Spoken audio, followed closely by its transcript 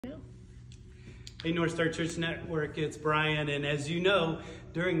Hey, North Star Church Network, it's Brian, and as you know,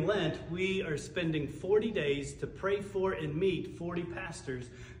 during Lent, we are spending 40 days to pray for and meet 40 pastors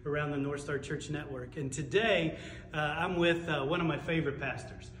around the North Star Church Network. And today, I'm with one of my favorite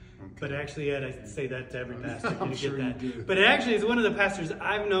pastors. Okay. But actually, Ed, I say that to every pastor. I'm sure get that. You do. But it actually is one of the pastors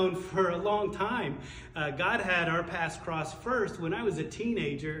I've known for a long time. God had our paths cross first when I was a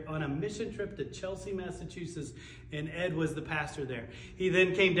teenager on a mission trip to Chelsea, Massachusetts, and Ed was the pastor there. He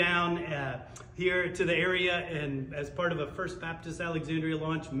then came down here to the area, and as part of a First Baptist Alexandria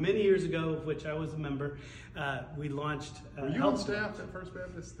launch many years ago, of which I was a member, we launched... Were you on staff at First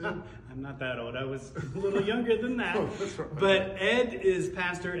Baptist then? I'm not that old. I was a little younger than that. Oh, that's right. But Ed is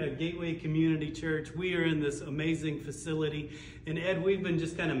pastor at Gateway Community Church. We are in this amazing facility. And Ed, we've been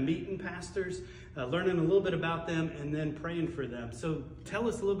just kind of meeting pastors, learning a little bit about them, and then praying for them. So tell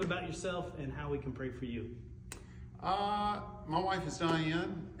us a little bit about yourself and how we can pray for you. My wife is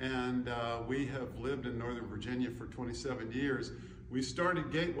Diane, and we have lived in Northern Virginia for 27 years. We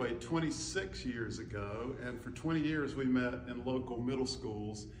started Gateway 26 years ago, and for 20 years we met in local middle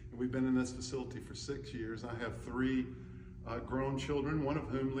schools, and we've been in this facility for 6 years. I have 3 grown children, one of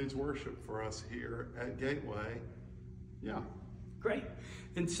whom leads worship for us here at Gateway. Yeah. Great.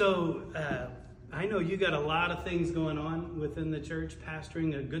 And so I know you got a lot of things going on within the church,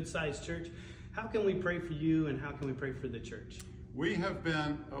 pastoring a good-sized church. How can we pray for you, and how can we pray for the church? We have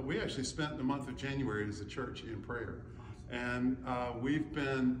been, we actually spent the month of January as a church in prayer. And we've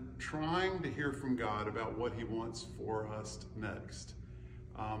been trying to hear from God about what he wants for us next.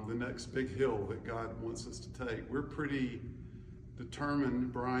 The next big hill that God wants us to take. We're pretty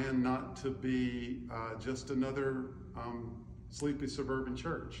determined, Brian, not to be just another sleepy suburban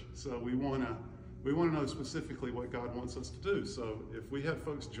church. So we want to know specifically what God wants us to do. So if we have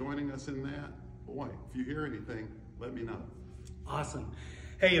folks joining us in that, boy, if you hear anything, let me know. Awesome.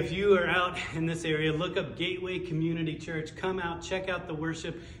 Hey, if you are out in this area, look up Gateway Community Church. Come out, check out the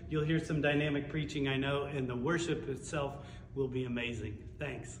worship. You'll hear some dynamic preaching, I know, and the worship itself will be amazing.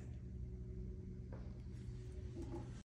 Thanks.